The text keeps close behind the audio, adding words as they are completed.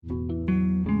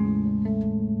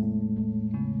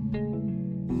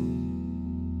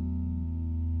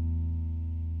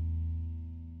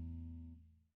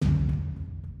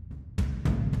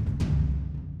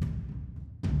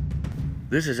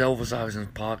This is Elvis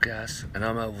Iverson's podcast, and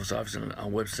I'm Elvis Iverson. Our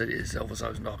website is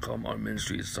elvisiverson.com. Our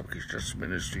ministry is Supplication Justice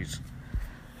Ministries.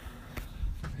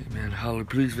 Amen. Hallelujah.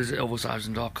 Please visit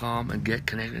elvisiverson.com and get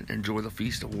connected. Enjoy the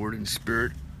feast of Word and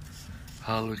Spirit.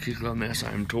 Hallelujah. Kick on the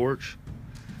SIM torch.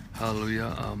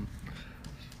 Hallelujah.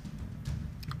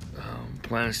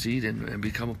 Plant a seed and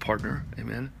become a partner.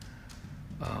 Amen.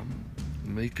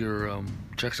 Make your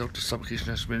checks out to Supplication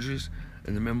Justice Ministries.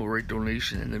 And the memo rate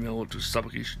donation and the mail to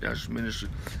Supplication Justice Ministry,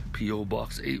 P.O.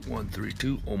 Box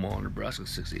 8132, Omaha, Nebraska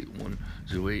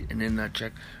 68108. And in that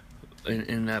check,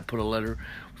 in that, put a letter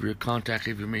for your contact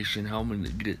information, how I'm going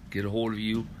to get a hold of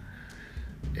you,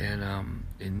 and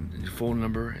your phone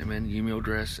number, amen, email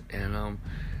address, and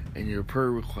your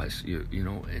prayer requests, and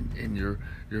your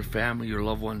family, your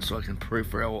loved ones, so I can pray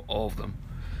for all of them.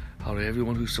 Hallelujah.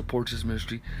 Everyone who supports this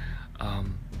ministry,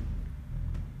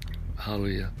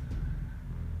 hallelujah.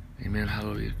 Amen.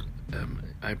 Hallelujah.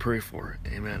 I pray for it.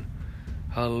 Amen.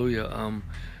 Hallelujah.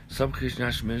 Supplication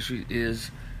Justice Ministry is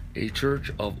a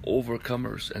church of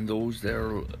overcomers and those that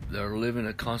are living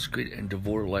a consecrated and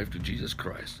devoted life to Jesus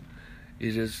Christ.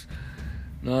 It is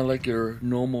not like your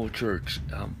normal church.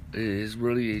 It is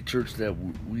really a church that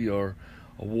we are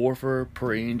a warfare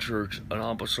praying church, an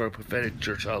apostolic prophetic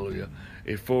church. Hallelujah.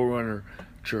 A forerunner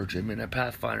church. Amen. A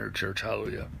pathfinder church.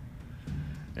 Hallelujah.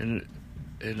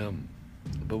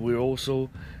 But we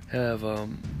also have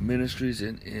ministries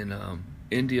in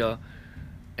India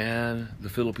and the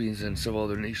Philippines and several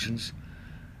other nations.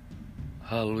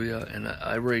 Hallelujah. And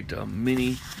I write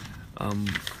many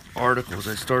articles.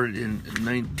 I started in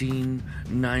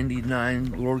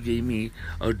 1999. The Lord gave me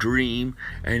a dream,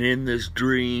 and in this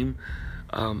dream,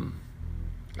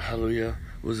 hallelujah,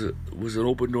 was an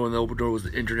open door, and the open door was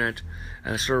the internet.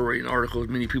 And I started writing articles.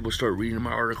 Many people started reading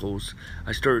my articles.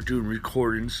 I started doing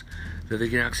recordings that they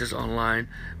can access online.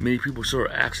 Many people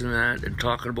started asking that and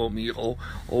talking about me all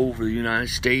over the United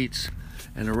States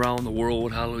and around the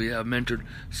world. Hallelujah. I've mentored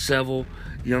several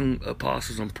young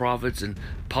apostles and prophets and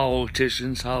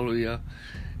politicians. Hallelujah.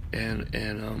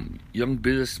 And young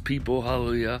business people.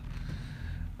 Hallelujah.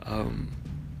 In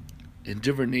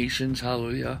different nations.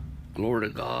 Hallelujah. Glory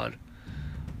to God.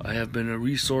 I have been a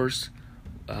resource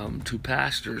to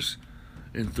pastors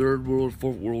in third world,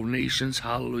 fourth world nations.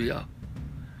 Hallelujah.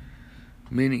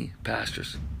 Many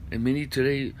pastors. And many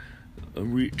today,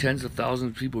 tens of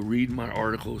thousands of people read my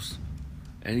articles.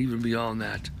 And even beyond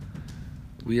that.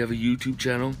 We have a YouTube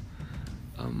channel,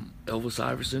 Elvis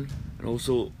Iverson, and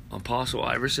also Apostle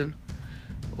Iverson.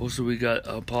 Also, we got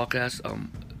a podcast,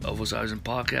 Elvis Iverson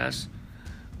Podcast,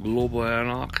 Global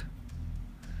Anarch,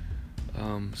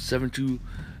 72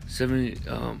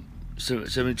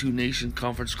 Nation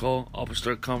Conference Call,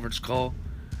 Apostolic Conference Call,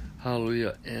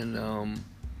 hallelujah, and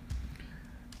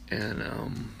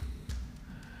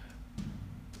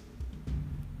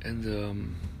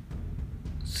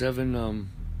seven,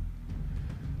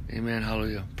 amen,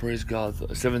 hallelujah, praise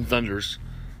God, Seven Thunders,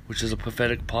 which is a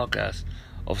prophetic podcast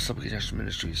of Supplication Justice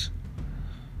Ministries,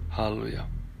 hallelujah.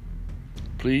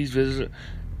 Please visit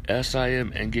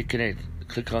SIM and get connected.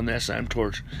 Click on the SIM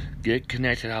torch. Get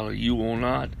connected, hallelujah. You will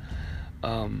not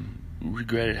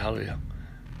regret it, hallelujah.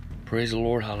 Praise the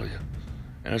Lord, hallelujah.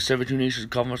 And our 72 Nations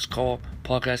Conference Call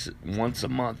podcast once a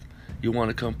month. You want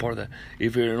to come part of that.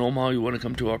 If you're in Omaha, you want to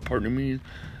come to our partner meetings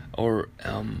or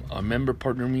our member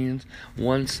partner meetings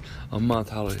once a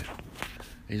month, hallelujah.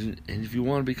 And if you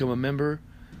want to become a member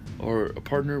or a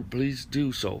partner, please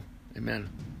do so. Amen.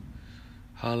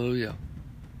 Hallelujah.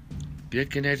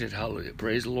 Get connected, hallelujah.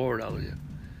 Praise the Lord, hallelujah.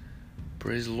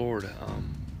 Praise the Lord.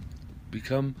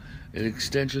 Become an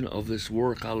extension of this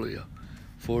work, hallelujah.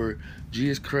 For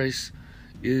Jesus Christ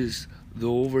is the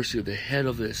overseer, the head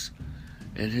of this.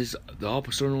 And the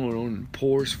apostolic anointing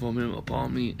pours from him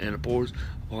upon me, and it pours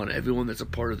upon everyone that's a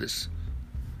part of this.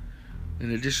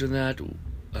 In addition to that,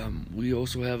 we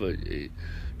also have a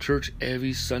church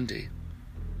every Sunday.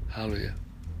 Hallelujah.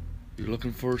 If you're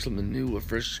looking for something new, a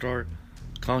fresh start,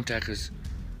 contact us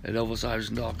at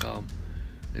elvisiverson.com.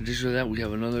 In addition to that, we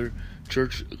have another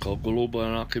church called Global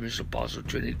Anarch Commission Apostle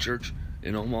Trinity Church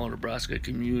in Omaha, Nebraska, a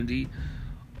community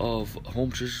of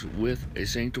home churches with a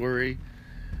sanctuary,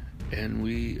 and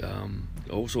we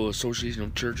also association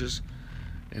of churches,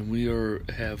 and we are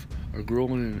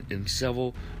growing in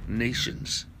several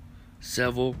nations.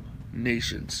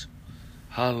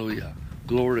 Hallelujah.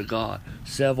 Glory to God.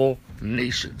 Several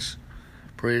nations.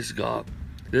 Praise God.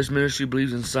 This ministry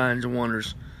believes in signs and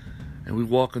wonders, and we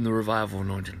walk in the revival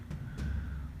anointing.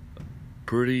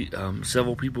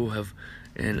 Several people have,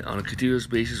 and on a continuous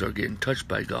basis, are getting touched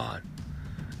by God.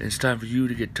 And it's time for you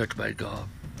to get touched by God.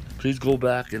 Please go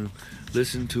back and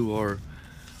listen to our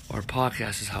our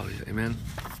podcast is hallelujah. Amen.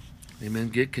 Amen.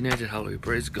 Get connected. Hallelujah.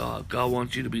 Praise God. God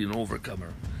wants you to be an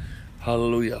overcomer.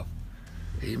 Hallelujah.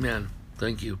 Amen.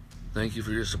 Thank you. Thank you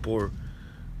for your support.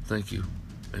 Thank you.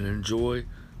 And enjoy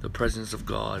the presence of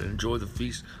God. Enjoy the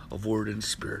feast of Word and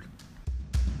Spirit.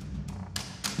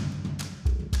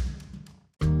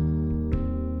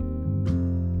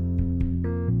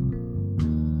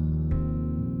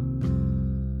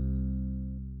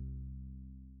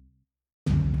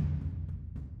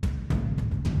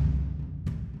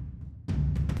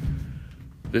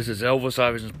 This is Elvis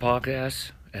Iverson's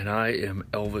podcast, and I am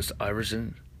Elvis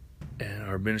Iverson, and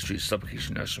our ministry is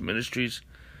Supplication National Ministries.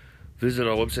 Visit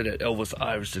our website at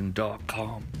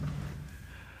elvisiverson.com.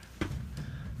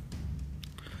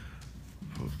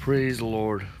 Praise the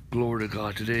Lord. Glory to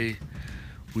God. Today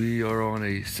we are on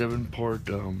a 7-part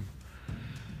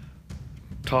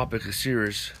topic, a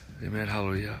series, amen,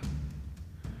 hallelujah,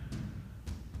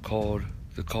 called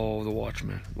The Call of the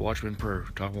Watchman Prayer.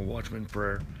 Talking about Watchman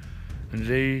Prayer. And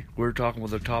today we're talking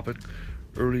about the topic,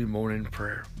 early morning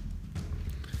prayer.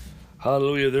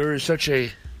 Hallelujah. There is such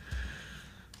an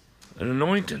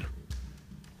anointing.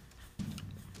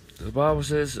 The Bible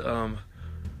says,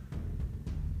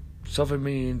 suffer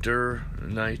me endure the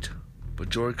night, but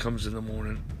joy comes in the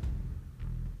morning.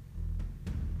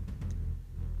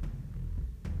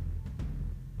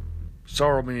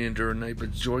 Sorrow may endure the night,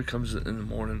 but joy comes in the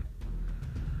morning.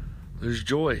 There's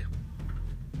joy.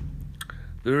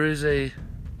 There is a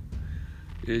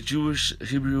Jewish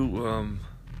Hebrew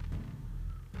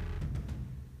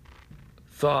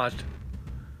thought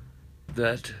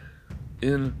that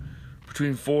in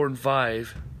between 4 and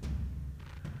 5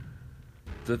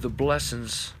 that the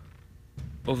blessings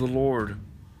of the Lord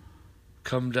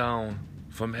come down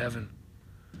from heaven.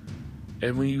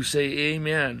 And when you say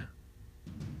amen,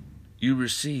 you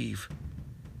receive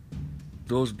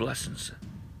those blessings.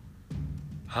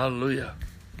 Hallelujah.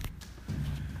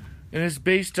 And it's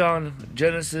based on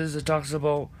Genesis. It talks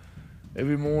about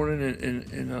every morning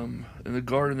in the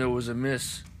garden there was a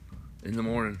mist in the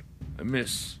morning. A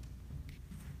mist.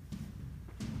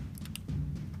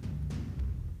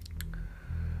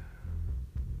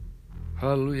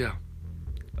 Hallelujah.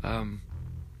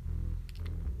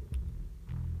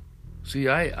 See,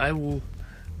 I will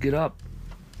get up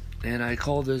and I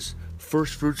call this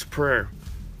first fruits prayer.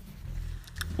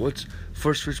 What's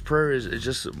first fruits prayer is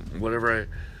just whatever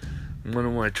one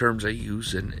of my terms I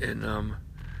use, and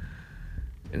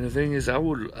the thing is, I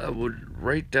would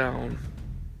write down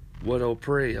what I'll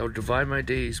pray. I'll divide my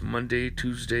days: Monday,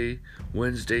 Tuesday,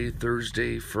 Wednesday,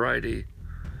 Thursday, Friday.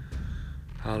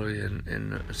 Hallelujah.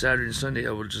 And Saturday and Sunday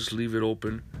I would just leave it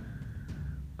open.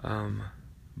 But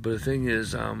the thing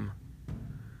is, I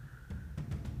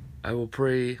will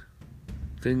pray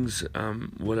things.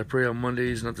 What I pray on Monday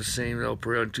is not the same that I'll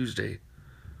pray on Tuesday.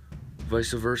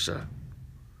 Vice versa.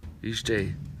 Each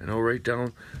day, and I'll write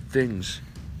down things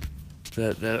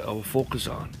that I will focus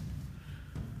on.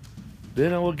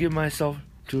 Then I will give myself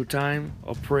to a time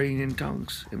of praying in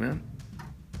tongues. Amen.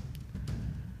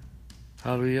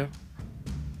 Hallelujah.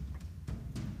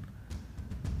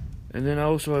 And then I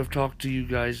also have talked to you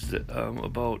guys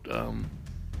about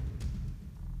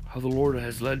how the Lord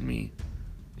has led me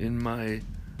in my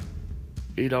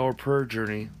 8-hour prayer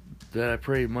journey that I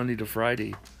pray Monday to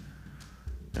Friday.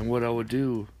 And what I would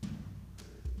do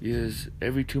is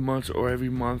every 2 months or every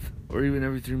month or even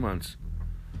every 3 months,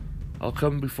 I'll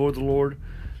come before the Lord,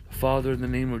 the Father, in the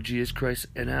name of Jesus Christ,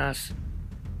 and ask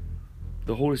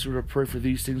the Holy Spirit to pray for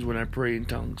these things when I pray in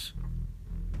tongues.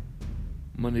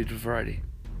 Monday to Friday.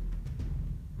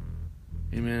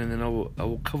 Amen. And then I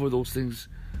will cover those things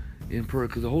in prayer,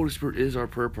 because the Holy Spirit is our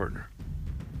prayer partner.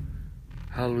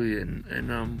 Hallelujah.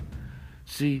 And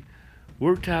see,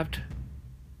 we're tapped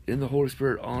in the Holy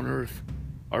Spirit on earth.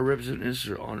 Our representative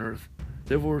intercessor on earth.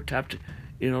 Therefore, we're tapped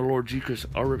in our Lord Jesus Christ,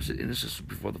 our representative intercessor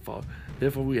before the Father.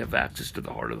 Therefore, we have access to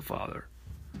the heart of the Father.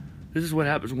 This is what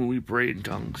happens when we pray in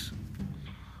tongues.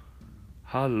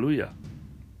 Hallelujah.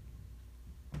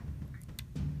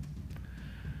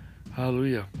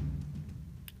 Hallelujah.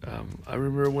 I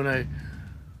remember when I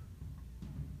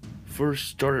first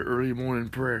started early morning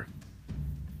prayer.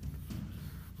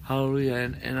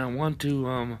 Hallelujah. And I want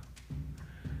to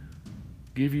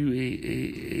give you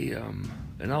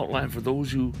an outline for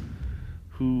those who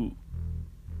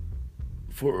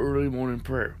for early morning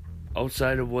prayer,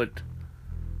 outside of what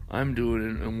I'm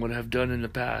doing and what I've done in the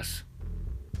past.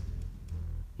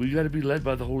 We got to be led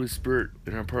by the Holy Spirit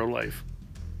in our prayer life.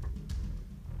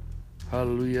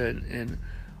 Hallelujah. And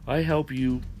I help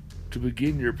you to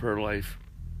begin your prayer life.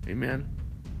 Amen.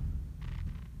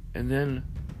 And then,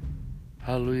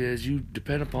 hallelujah, as you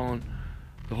depend upon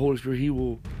the Holy Spirit, He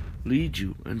will lead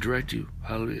you and direct you.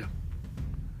 Hallelujah.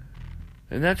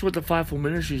 And that's what the fivefold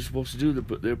ministry is supposed to do.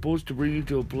 They're supposed to bring you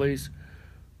to a place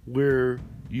where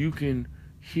you can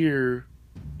hear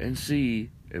and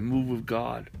see and move with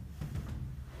God.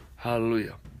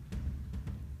 Hallelujah.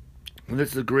 And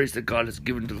that's the grace that God has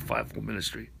given to the fivefold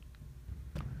ministry.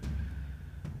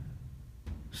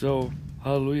 So,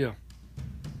 hallelujah.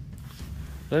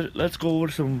 Let's go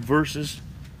over some verses.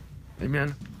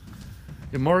 Amen.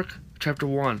 In Mark chapter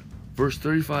 1, verse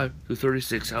 35 to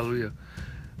 36. Hallelujah.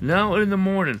 Now in the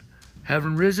morning,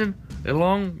 having risen a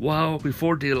long while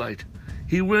before daylight,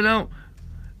 he went out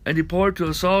and departed to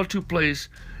a solitary place,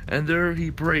 and there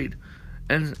he prayed.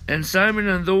 And Simon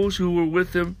and those who were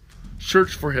with him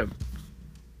searched for him.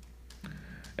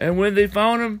 And when they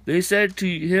found him, they said to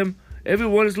him,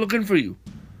 "Everyone is looking for you."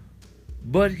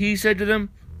 But he said to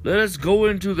them, "Let us go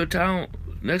into the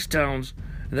next towns,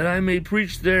 that I may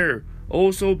preach there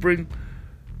also,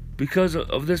 because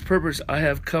of this purpose I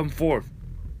have come forth."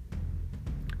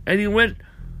 And he went,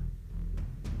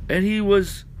 and he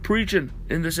was preaching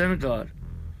in the synagogue,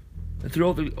 and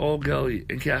throughout all Galilee,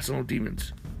 and casting out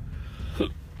demons.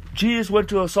 Jesus went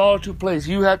to a solitary place.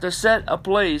 You have to set a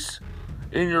place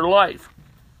in your life,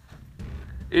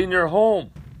 in your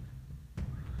home,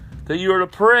 that you are to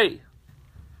pray.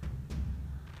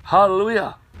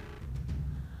 Hallelujah.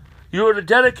 You are to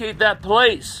dedicate that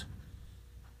place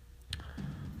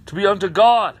to be unto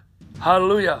God.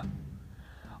 Hallelujah.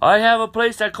 I have a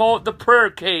place, I call it the prayer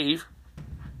cave.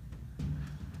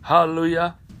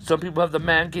 Hallelujah. Some people have the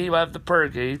man cave, I have the prayer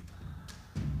cave.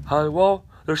 Hallelujah. Well,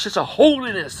 there's just a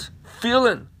holiness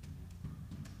feeling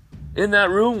in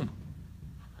that room.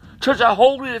 Church, a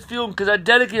holiness feeling because I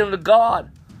dedicate them to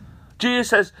God. Jesus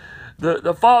says,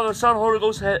 the Father, the Son, Holy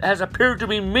Ghost has appeared to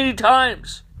me many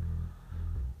times.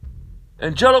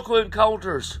 Angelical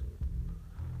encounters.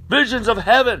 Visions of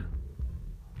heaven.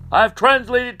 I have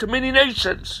translated to many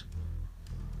nations.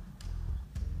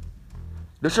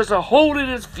 There's just a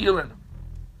holiness feeling.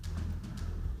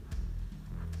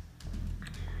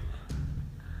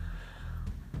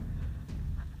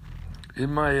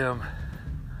 In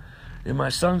my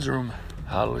son's room,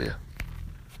 hallelujah,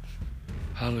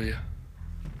 hallelujah.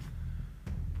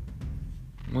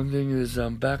 One thing is,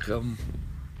 back a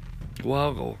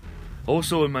while ago,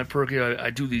 also in my perky, I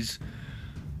do these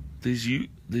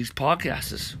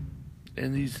podcasts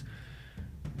and these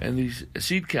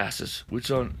seedcasts, which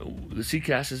on the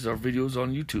seedcasts are videos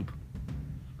on YouTube.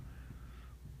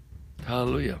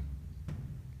 Hallelujah.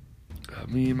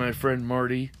 Me and my friend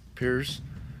Marty Pierce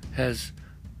has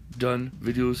done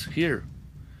videos here.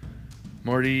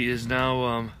 Marty is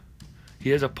now he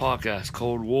has a podcast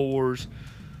called World Wars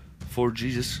for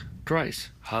Jesus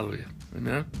Christ. Hallelujah.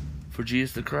 Amen. For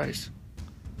Jesus the Christ.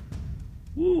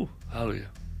 Woo. Hallelujah.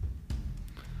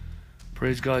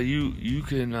 Praise God. You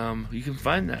can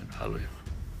find that. Hallelujah.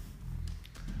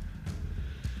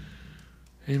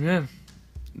 Amen.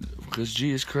 Because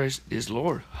Jesus Christ is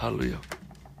Lord. Hallelujah.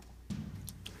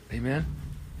 Amen.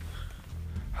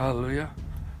 Hallelujah.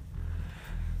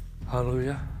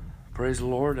 Hallelujah. Praise the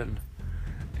Lord.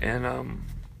 And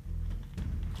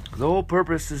the whole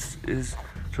purpose is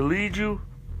to lead you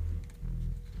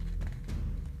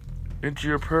into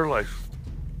your prayer life.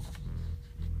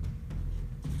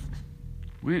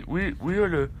 We are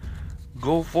to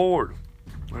go forward,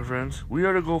 my friends. We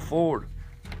are to go forward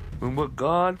in what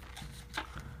God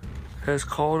has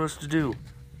called us to do.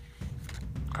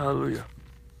 Hallelujah.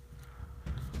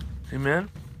 Amen.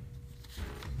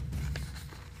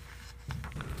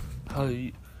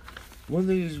 Hallelujah. One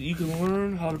thing is, you can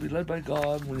learn how to be led by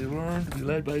God when you learn to be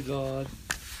led by God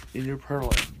in your prayer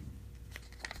life.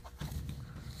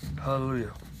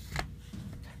 Hallelujah.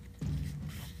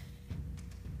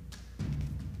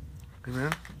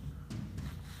 Amen.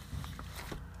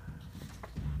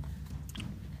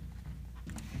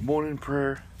 Morning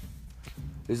prayer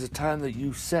is a time that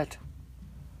you set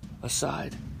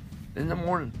aside. In the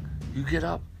morning, you get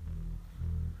up.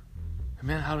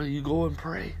 Amen. How do you go and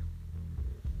pray?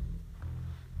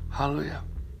 Hallelujah.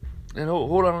 And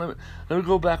hold on, let me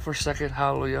go back for a second.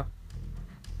 Hallelujah.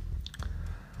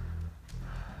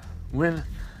 When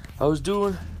I was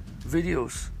doing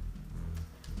videos,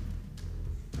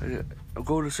 I'll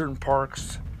go to certain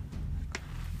parks.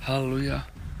 Hallelujah.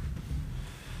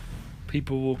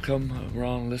 People will come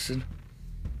around and listen.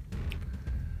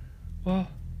 Well,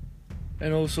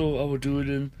 and also I will do it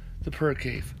in the prayer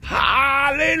cave.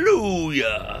 Hallelujah.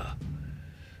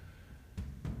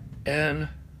 And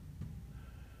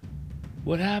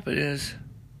what happened is,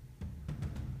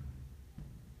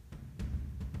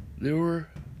 there were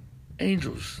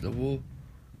angels that will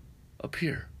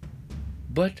appear,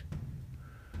 but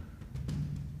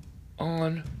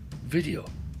on video.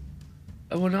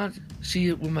 I will not see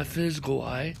it with my physical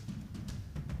eye,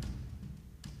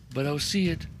 but I will see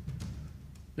it,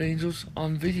 the angels,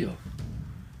 on video.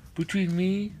 Between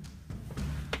me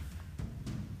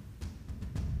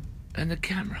and the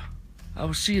camera. I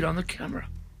will see it on the camera.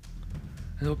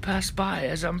 And they'll pass by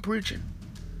as I'm preaching.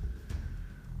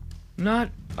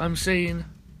 I'm saying,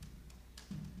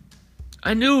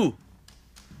 I knew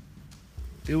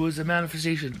it was a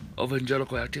manifestation of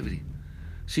angelical activity.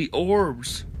 See,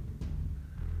 orbs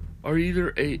are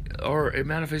either a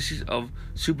manifestation of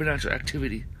supernatural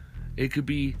activity. It could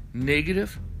be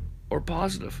negative or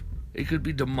positive. It could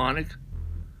be demonic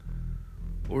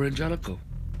or angelical.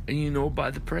 And you know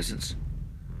by the presence.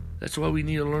 That's why we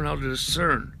need to learn how to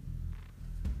discern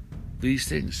these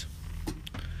things.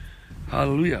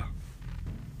 Hallelujah.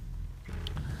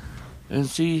 And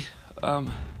see,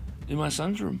 in my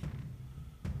son's room,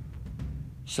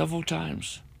 several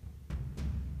times,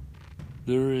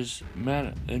 there is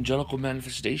angelical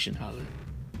manifestation. Hallelujah.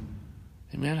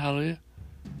 Amen. Hallelujah.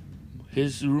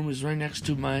 His room is right next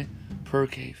to my prayer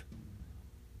cave,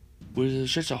 where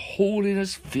there's such a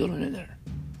holiness feeling in there.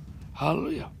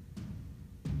 Hallelujah.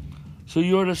 So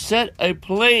you are to set a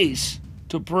place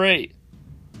to pray.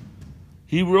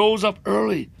 He rose up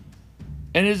early,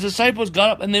 and his disciples got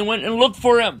up and they went and looked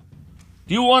for him.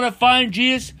 Do you want to find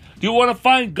Jesus? Do you want to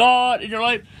find God in your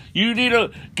life? You need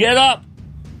to get up.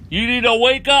 You need to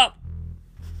wake up.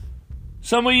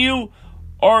 Some of you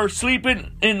are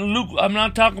sleeping in I'm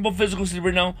not talking about physical sleep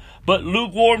right now, but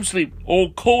lukewarm sleep,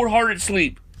 or cold-hearted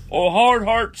sleep, or hard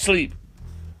heart sleep.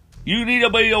 You need to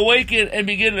be awakened and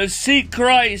begin to seek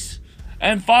Christ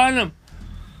and find him.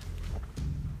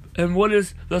 And what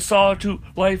is the solitude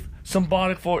life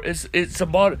symbolic for? It's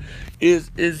symbolic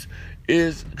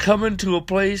is coming to a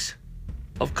place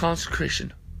of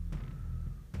consecration,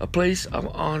 a place of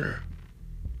honor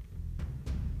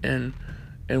and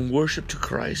worship to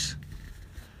Christ.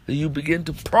 That you begin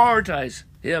to prioritize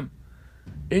him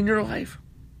in your life.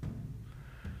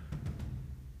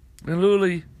 And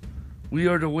literally, we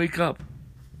are to wake up.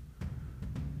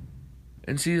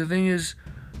 And see, the thing is,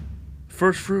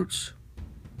 first fruits.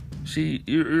 See,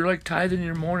 you're like tithing in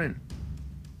your morning.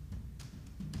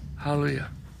 Hallelujah.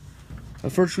 A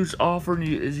first fruits offering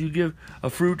is you give a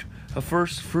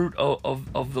first fruit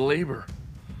of the labor.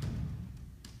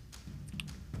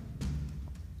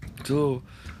 So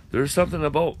there's something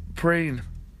about praying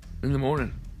in the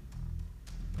morning.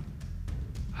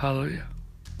 Hallelujah.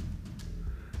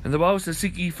 And the Bible says,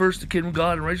 seek ye first the kingdom of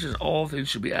God and righteousness, all things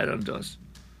should be added unto us.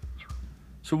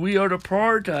 So we are to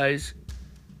prioritize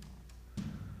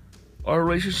our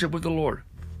relationship with the Lord.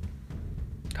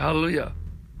 Hallelujah.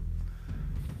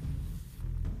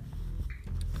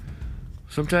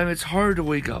 Sometimes it's hard to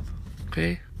wake up,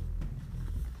 okay?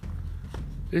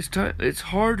 It's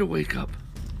hard to wake up.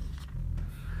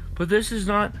 But this is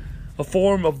not a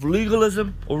form of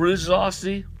legalism or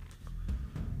religiosity.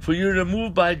 For you to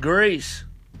move by grace.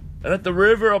 And let the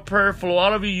river of prayer flow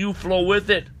out of you, you flow with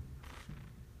it.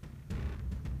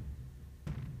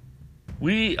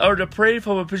 We are to pray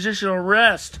from a position of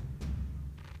rest.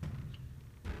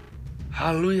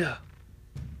 Hallelujah.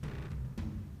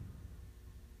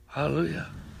 Hallelujah.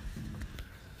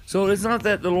 So it's not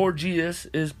that the Lord Jesus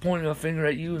is pointing a finger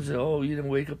at you and saying, oh, you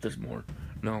didn't wake up this morning.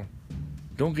 No.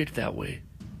 Don't get that way.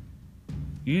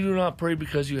 You do not pray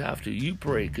because you have to. You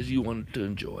pray because you want to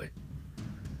enjoy.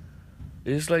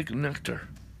 It's like nectar.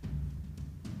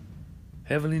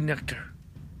 Heavenly nectar.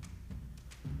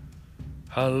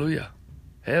 Hallelujah.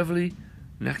 Heavenly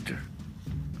nectar.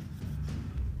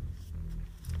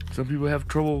 Some people have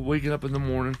trouble waking up in the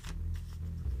morning.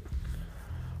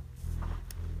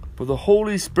 But the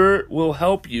Holy Spirit will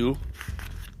help you.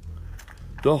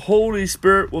 The Holy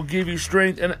Spirit will give you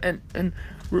strength. And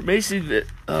basically,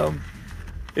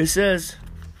 it says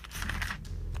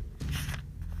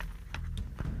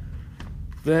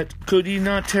that could ye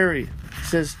not tarry? It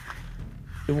says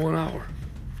in 1 hour.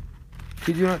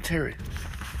 Could you not tarry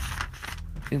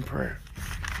in prayer?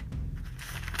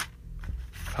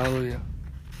 Hallelujah.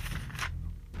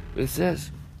 It says,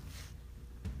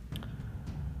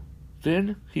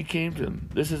 then he came to him.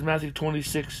 This is Matthew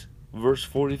 26, verse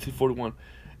 40 through 41.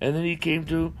 And then he came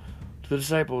to the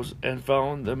disciples and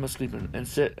found them asleep, and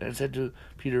said to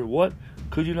Peter, what?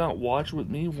 Could you not watch with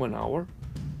me 1 hour?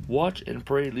 Watch and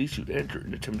pray, lest you enter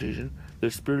into temptation. The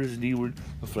spirit is inward,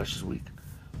 the flesh is weak.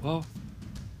 Well,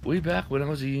 way back when I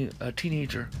was a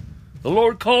teenager, the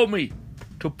Lord called me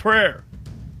to prayer.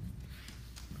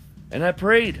 And I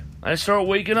prayed. I started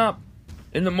waking up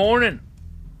in the morning.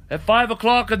 at 5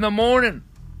 o'clock in the morning.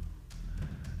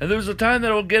 And there's a time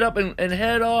that I'll get up and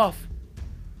head off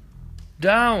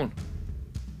down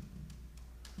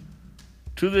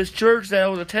to this church that I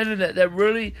was attending that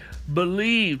really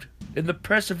believed in the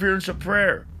perseverance of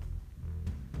prayer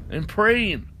and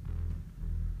praying.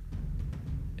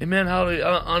 Amen. Hallelujah.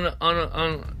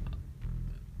 On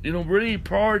really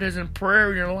prioritizing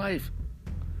prayer in your life.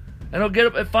 And I'll get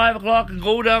up at 5 o'clock and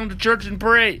go down to church and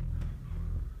pray.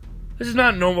 This is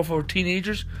not normal for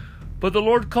teenagers, but the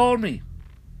Lord called me.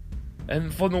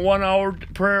 And from the 1 hour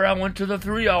prayer, I went to the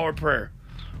 3 hour prayer.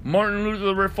 Martin Luther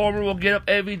the Reformer will get up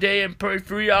every day and pray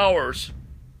 3 hours.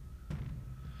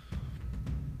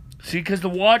 See, because the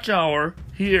watch hour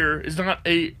here is not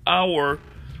an hour,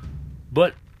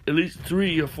 but at least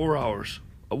 3 or 4 hours.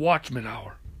 A watchman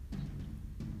hour.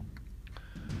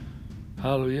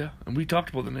 Hallelujah. And we talked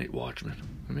about the night watchman.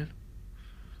 Amen.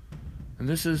 And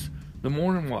this is the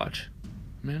morning watch.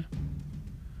 Amen.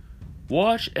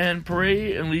 Watch and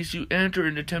pray unless you enter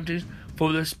into temptation.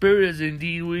 For the spirit is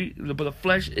indeed weak, but the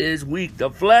flesh is weak. The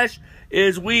flesh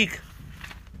is weak.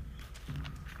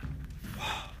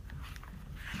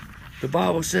 The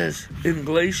Bible says in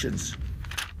Galatians,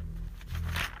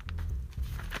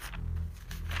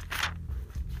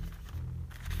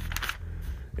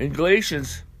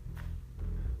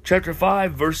 chapter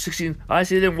 5, verse 16, I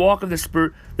say then walk in the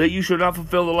Spirit, that you should not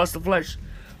fulfill the lust of the flesh.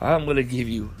 I'm going to give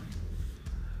you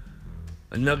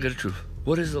a nugget of truth.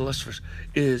 What is the lust of the flesh?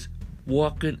 It is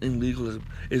walking in legalism,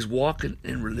 is walking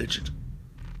in religion.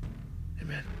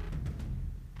 Amen.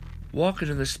 Walking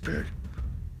in the Spirit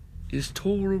is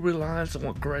total reliance on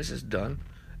what Christ has done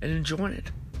and enjoying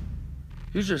it.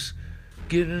 You're just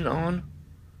getting on.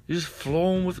 You're just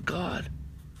flowing with God.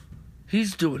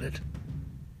 He's doing it.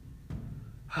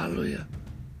 Hallelujah.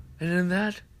 And in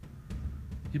that,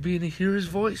 you begin to hear His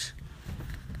voice.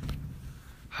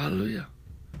 Hallelujah.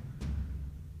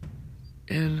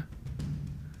 And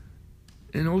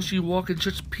also you walk in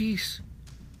such peace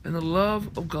and the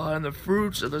love of God and the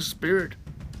fruits of the Spirit.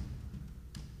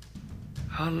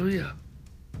 Hallelujah.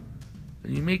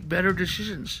 And you make better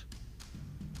decisions.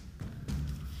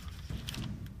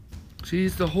 See,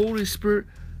 it's the Holy Spirit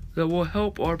that will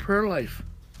help our prayer life.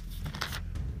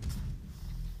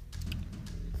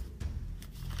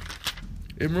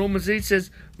 In Romans 8 says,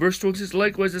 verse 26,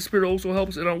 likewise the Spirit also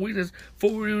helps in our weakness,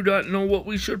 for we do not know what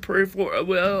we should pray for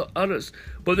others.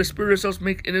 But the Spirit itself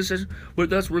makes intercession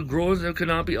with us with groans that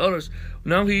cannot be uttered.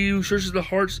 Now He who searches the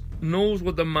hearts knows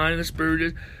what the mind of the Spirit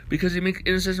is, because He makes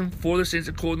intercession for the saints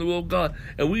according to the will of God.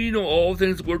 And we know all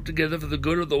things work together for the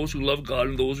good of those who love God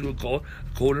and those who are called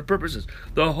according to purposes.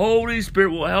 The Holy Spirit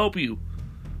will help you.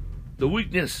 The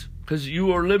weakness, because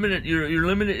you are limited. You're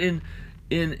limited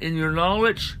in your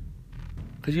knowledge,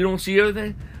 because you don't see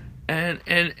everything, and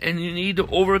you need to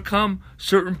overcome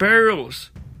certain barriers,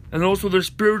 and also the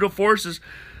spiritual forces,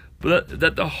 but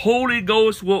that the Holy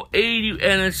Ghost will aid you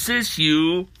and assist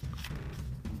you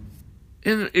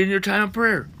in your time of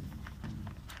prayer.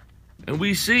 And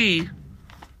we see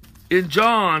in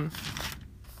John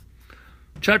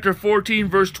chapter 14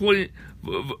 verse 20,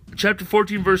 chapter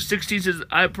 14 verse 16 says,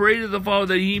 I pray to the Father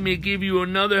that He may give you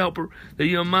another helper, that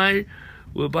you might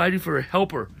will abide you for a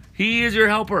helper. He is your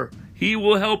helper. He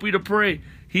will help you to pray.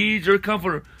 He's your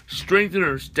comforter,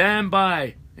 strengthener, stand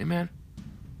by. Amen.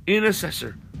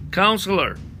 Intercessor,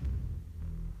 counselor,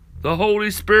 the Holy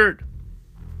Spirit.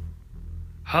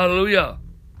 Hallelujah.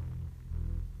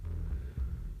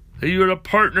 That you are to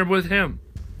partner with Him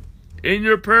in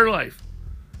your prayer life,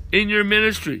 in your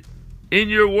ministry, in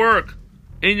your work,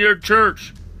 in your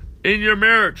church, in your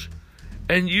marriage,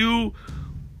 and you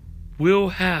will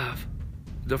have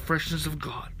the freshness of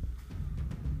God,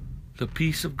 the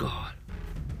peace of God,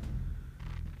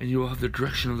 and you will have the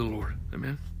direction of the Lord.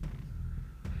 Amen.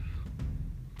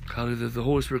 Hallelujah. The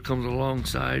Holy Spirit comes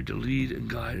alongside to lead and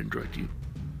guide and direct you,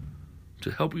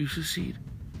 to help you succeed.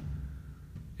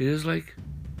 It is like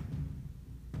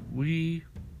we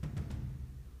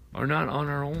are not on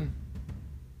our own,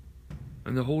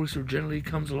 and the Holy Spirit gently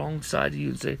comes alongside you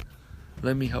and say,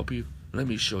 let me help you, let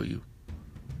me show you,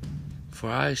 for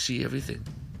I see everything,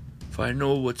 for I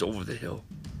know what's over the hill.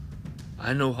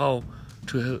 I know how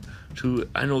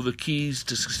I know the keys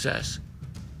to success.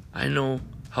 I know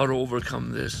how to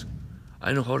overcome this.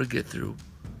 I know how to get through.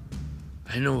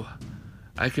 I know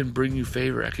I can bring you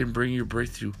favor. I can bring you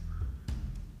breakthrough.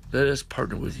 Let us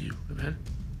partner with you. Amen.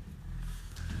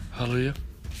 Hallelujah.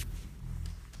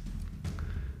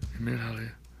 Amen.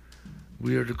 Hallelujah.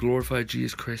 We are to glorify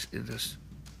Jesus Christ in us.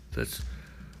 That's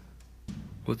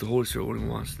what the Holy Spirit only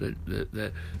wants.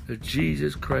 That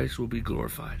Jesus Christ will be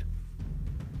glorified.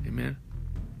 Amen.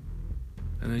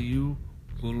 and that you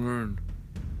will learn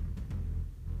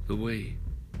the way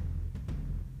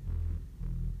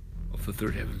of the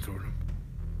third heaven throne room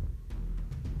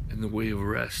and the way of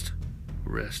rest.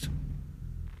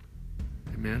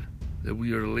 Amen. That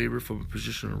we are to labor from a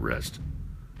position of rest,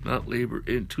 not labor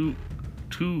into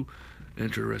to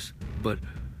enter rest, but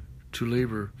to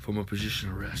labor from a position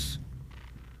of rest,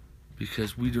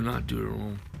 because we do not do it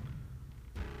alone.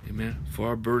 Amen. For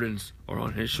our burdens are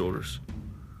on His shoulders.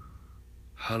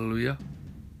 Hallelujah.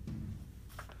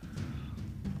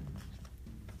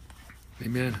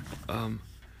 Amen.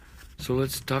 So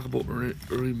let's talk about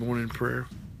early morning prayer.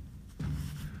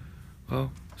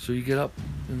 Well, so you get up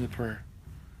in the prayer.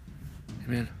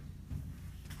 Amen.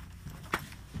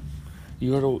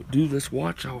 You are to do this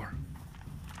watch hour.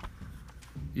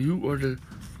 You are to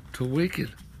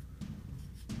awaken,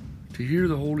 to hear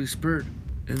the Holy Spirit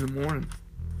in the morning.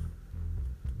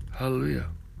 Hallelujah.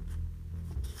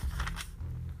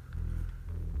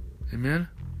 Amen.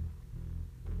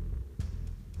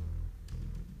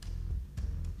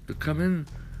 To come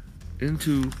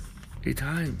into a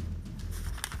time.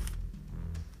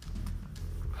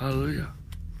 Hallelujah.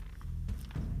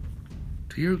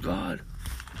 To hear God.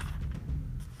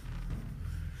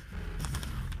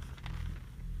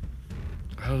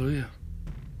 Hallelujah.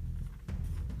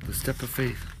 The step of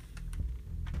faith.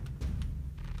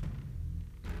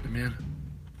 Amen.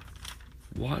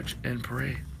 Watch and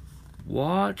pray.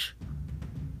 Watch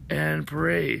and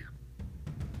pray.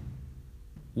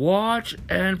 Watch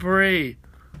and pray.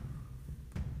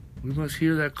 We must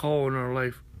hear that call in our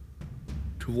life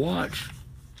to watch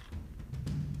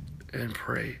and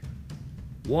pray.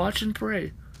 Watch and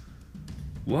pray.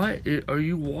 Why are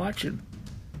you watching?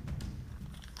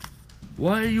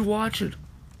 Why are you watching?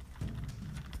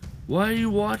 Why are you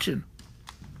watching?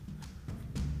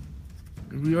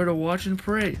 We are to watch and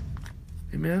pray.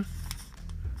 Amen.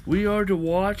 We are to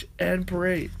watch and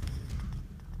pray.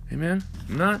 Amen.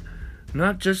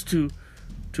 Not just to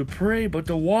pray, but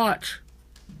to watch.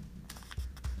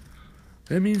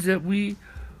 That means that we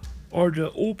are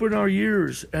to open our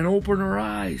ears and open our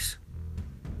eyes.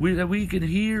 That we can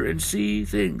hear and see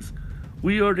things.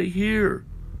 We are to hear.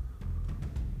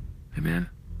 Amen.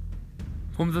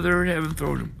 From the third heaven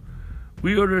throne room.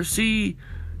 We are to see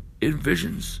in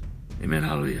visions. Amen.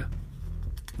 Hallelujah.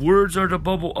 Words are to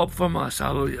bubble up from us.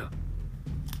 Hallelujah.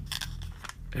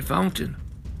 A fountain.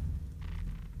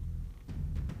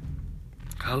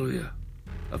 Hallelujah.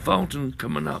 A fountain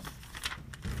coming up.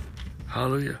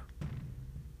 Hallelujah.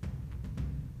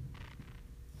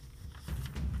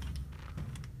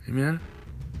 Amen.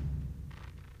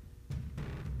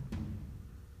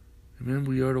 Amen.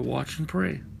 We are to watch and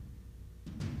pray.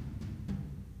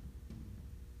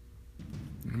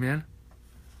 Amen.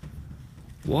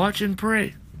 Watch and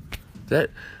pray.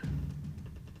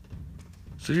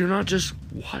 So you're not just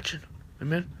watching.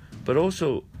 Amen. But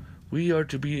also we are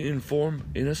to be informed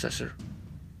intercessor.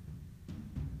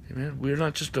 Amen. We are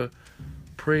not just to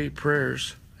pray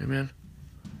prayers. Amen.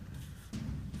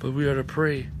 But we are to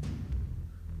pray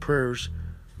prayers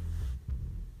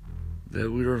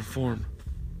that we are informed.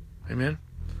 Amen.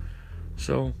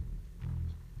 So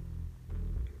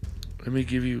let me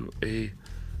give you a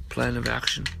plan of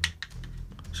action.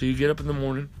 So you get up in the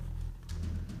morning,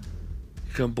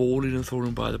 you come boldly to the throne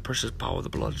room by the precious power of the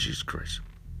blood of Jesus Christ.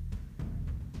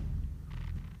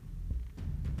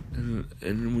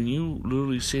 And when you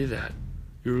literally say that,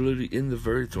 you're literally in the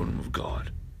very throne room of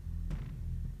God.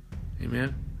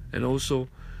 Amen. And also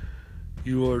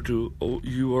you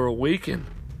are awakened.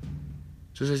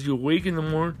 Just as you awaken in the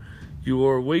morning, you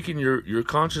are awakened, your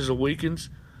conscience awakens,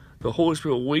 the Holy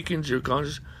Spirit awakens your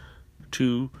conscience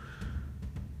to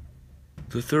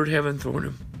the third heaven throne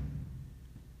room.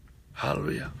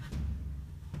 Hallelujah.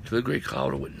 To the great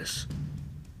cloud of witness.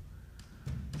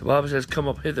 The Bible says, come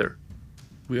up hither.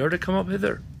 We are to come up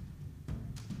hither.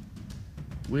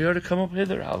 We are to come up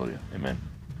hither. Hallelujah. Amen.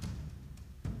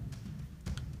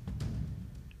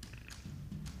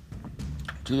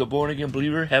 To the born again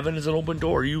believer, heaven is an open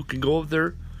door. You can go up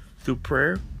there through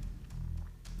prayer,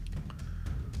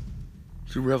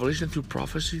 through revelation, through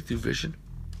prophecy, through vision,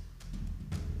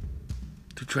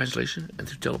 through translation, and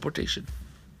through teleportation.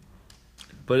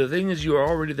 But the thing is, you are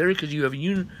already there because you have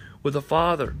union with the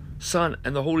Father, Son,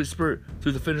 and the Holy Spirit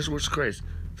through the finished works of Christ,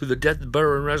 through the death,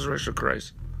 burial, and resurrection of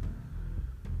Christ.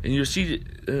 And you're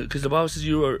seated, because the Bible says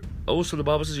you're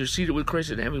seated with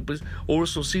Christ in heavenly places,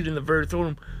 also seated in the very throne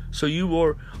room. So you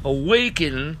are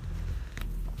awakened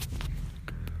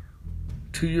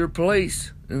to your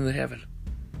place in the heaven.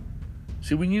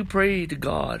 See, when you pray to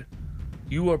God,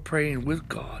 you are praying with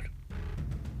God.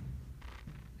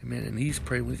 Amen. And He's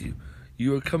praying with you.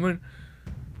 You are coming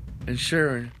and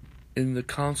sharing in the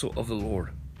counsel of the Lord.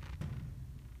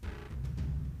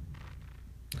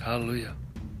 Hallelujah.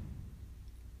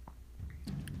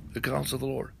 The counsel of the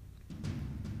Lord.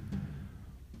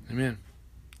 Amen.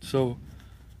 So,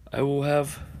 I will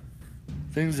have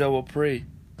things I will pray.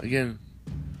 Again,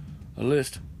 a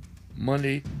list.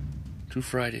 Monday to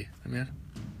Friday. Amen.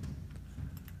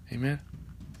 Amen.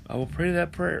 I will pray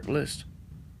that prayer list.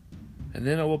 And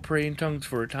then I will pray in tongues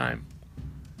for a time.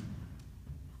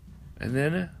 And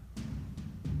then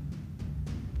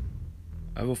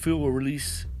I will feel a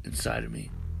release inside of me.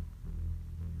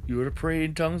 You are to pray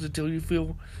in tongues until you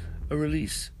feel a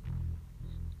release.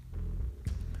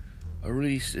 A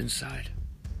release inside.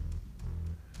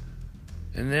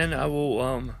 And then I will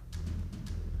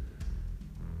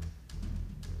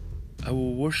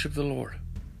worship the Lord.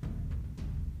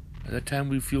 At that time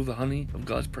we feel the honey of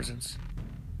God's presence.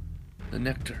 The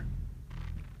nectar.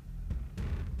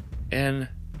 And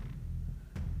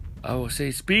I will say,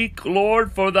 "Speak,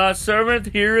 Lord, for thy servant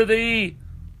heareth thee."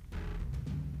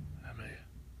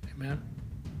 Amen.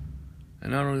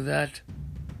 And not only that,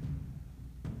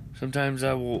 sometimes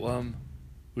I will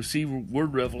receive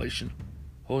word revelation.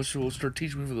 Holy Spirit will start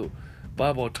teaching me for the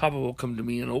Bible. A topic will come to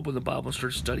me and open the Bible and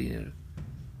start studying it.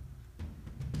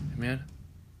 Amen.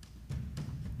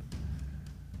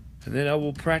 And then I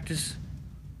will practice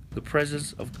the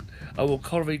presence of, I will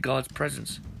cultivate God's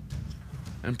presence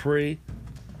and pray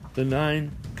the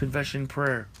 9 confession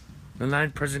prayer, the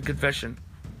 9 present confession.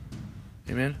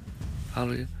 Amen.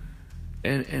 Hallelujah.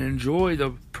 And enjoy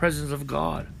the presence of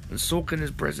God and soak in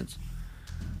His presence.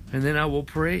 And then I will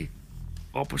pray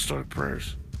apostolic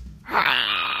prayers.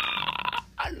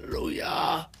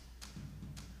 Hallelujah.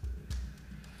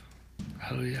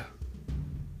 Hallelujah.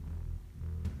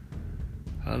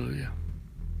 Hallelujah.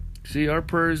 See, our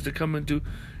prayer is to come into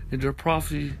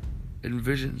prophecy and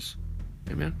visions.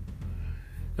 Amen.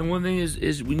 And one thing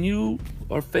is when you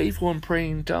are faithful in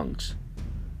praying in tongues,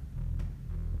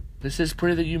 it says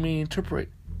pray that you may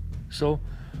interpret. So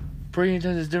praying in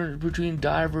tongues is different between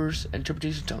diverse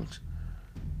interpretation tongues.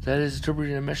 That is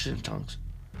interpreting a message in tongues.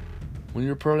 When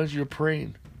you're praying, you're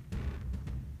praying.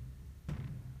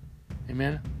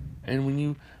 Amen. And when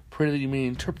you pray that you may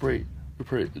interpret your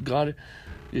prayer, God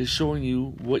is showing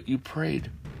you what you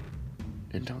prayed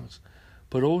in tongues.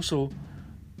 But also,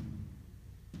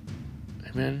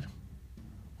 amen,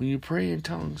 when you pray in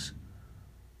tongues,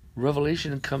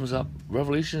 revelation comes up.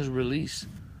 Revelation is release.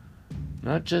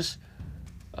 Not just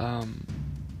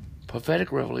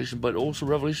prophetic revelation, but also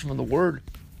revelation from the Word.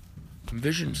 And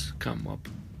visions come up.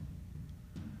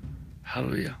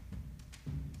 Hallelujah.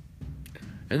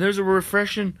 And there's a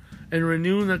refreshing and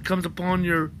renewing that comes upon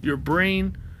your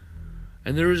brain.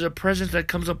 And there is a presence that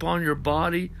comes upon your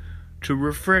body to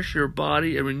refresh your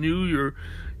body and renew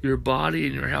your body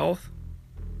and your health.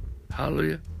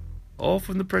 Hallelujah. All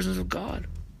from the presence of God.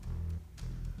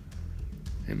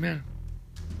 Amen.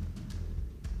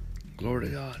 Glory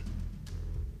to God.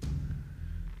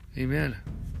 Amen.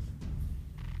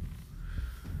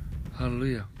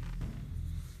 Hallelujah.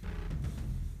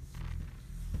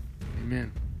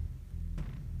 Amen.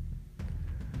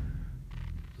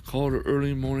 The call to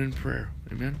early morning prayer.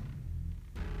 Amen.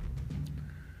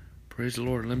 Praise the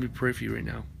Lord. Let me pray for you right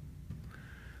now.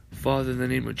 Father, in the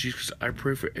name of Jesus, I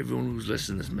pray for everyone who's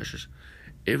listening to this message,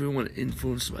 everyone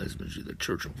influenced by this message, the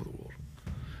church over the world.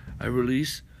 I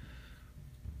release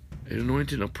an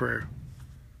anointing of prayer.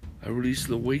 I release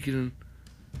the awakening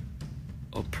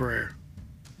of prayer.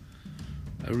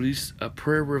 I release a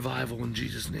prayer revival in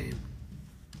Jesus' name.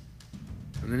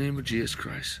 In the name of Jesus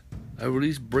Christ. I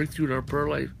release breakthrough in our prayer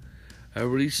life. I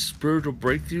release spiritual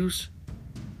breakthroughs.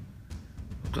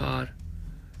 God.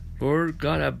 Lord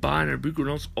God, I bind and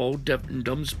repronounce all deaf and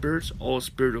dumb spirits, all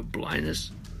spirit of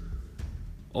blindness,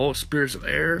 all spirits of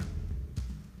error,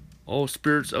 all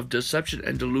spirits of deception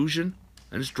and delusion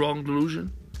and strong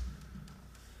delusion.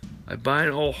 I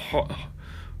bind all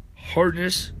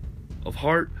hardness of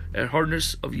heart and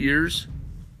hardness of years.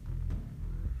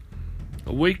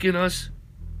 Awaken us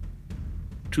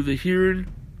to the hearing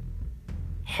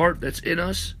heart that's in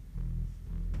us.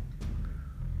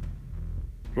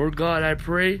 Lord God, I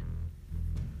pray,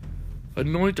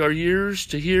 anoint our ears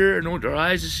to hear, anoint our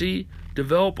eyes to see,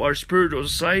 develop our spiritual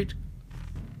sight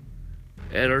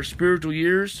and our spiritual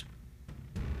ears.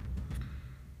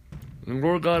 And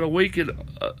Lord God, awaken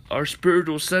our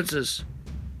spiritual senses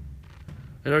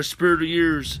and our spiritual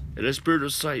ears and our spiritual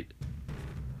sight.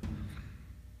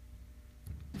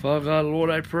 Father God, Lord,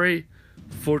 I pray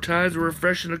for times of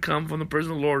refreshing to come from the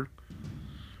presence of the Lord.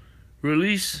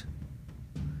 Release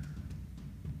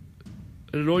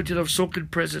an anointing of soaking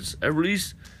presence, and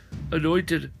release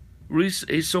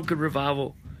a soaking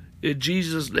revival in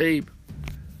Jesus' name.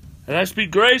 And I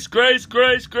speak grace, grace,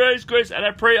 grace, grace, grace, and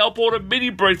I pray upon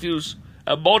many breakthroughs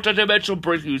and multidimensional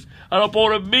breakthroughs, and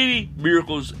upon many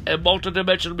miracles and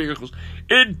multidimensional miracles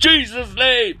in Jesus'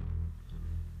 name.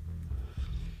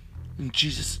 In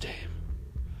Jesus' name.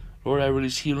 Lord, I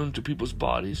release healing to people's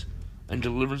bodies and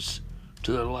deliverance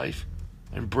to their life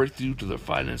and breakthrough to their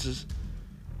finances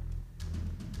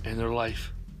and their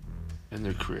life and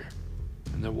their career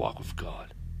and their walk with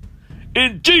God.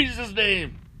 In Jesus'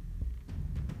 name.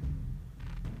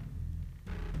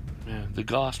 Man, the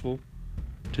gospel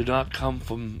did not come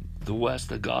from the West.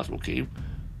 The gospel came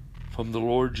from the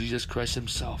Lord Jesus Christ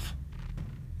himself.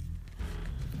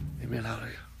 Amen.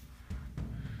 Hallelujah.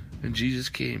 And Jesus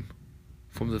came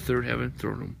from the third heaven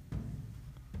throne room.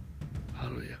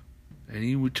 Hallelujah. And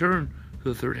he returned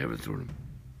to the third heaven throne room.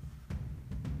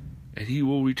 And he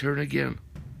will return again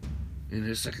in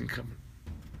his second coming.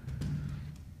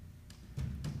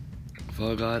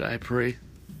 Father God, I pray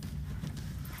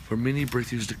for many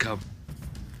breakthroughs to come.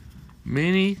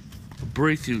 Many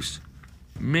breakthroughs.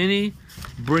 Many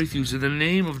breakthroughs in the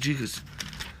name of Jesus.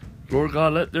 Lord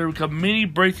God, let there come many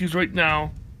breakthroughs right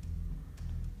now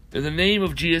in the name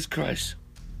of Jesus Christ.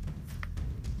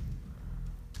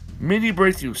 Many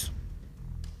breakthroughs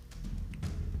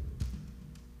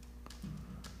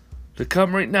to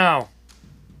come right now.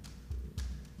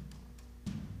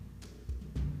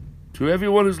 To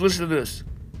everyone who's listening to this.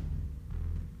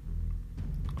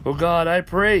 Oh God, I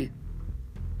pray,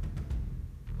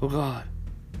 oh God,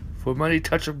 for a mighty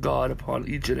touch of God upon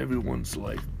each and everyone's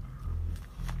life.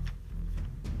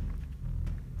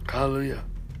 Hallelujah.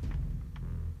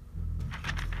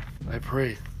 I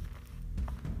pray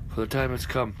for the time has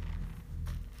come.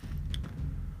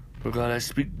 Oh God, I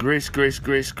speak grace, grace,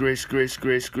 grace, grace, grace,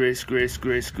 grace, grace, grace,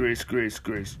 grace, grace, grace,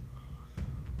 grace.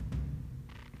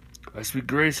 I speak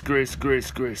grace, grace,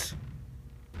 grace, grace.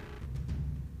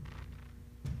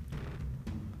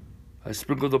 I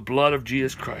sprinkle the blood of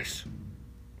Jesus Christ.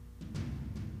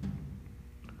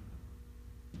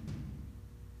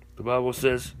 The Bible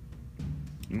says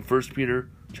in 1 Peter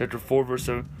chapter 4, verse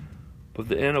 7, but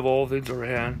the end of all things are at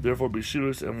hand, therefore be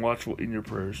serious and watchful in your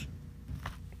prayers.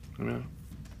 Amen.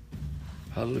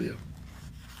 Hallelujah.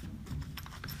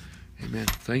 Amen.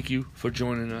 Thank you for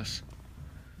joining us.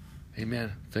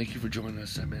 Amen. Thank you for joining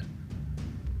us. Amen.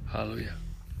 Hallelujah.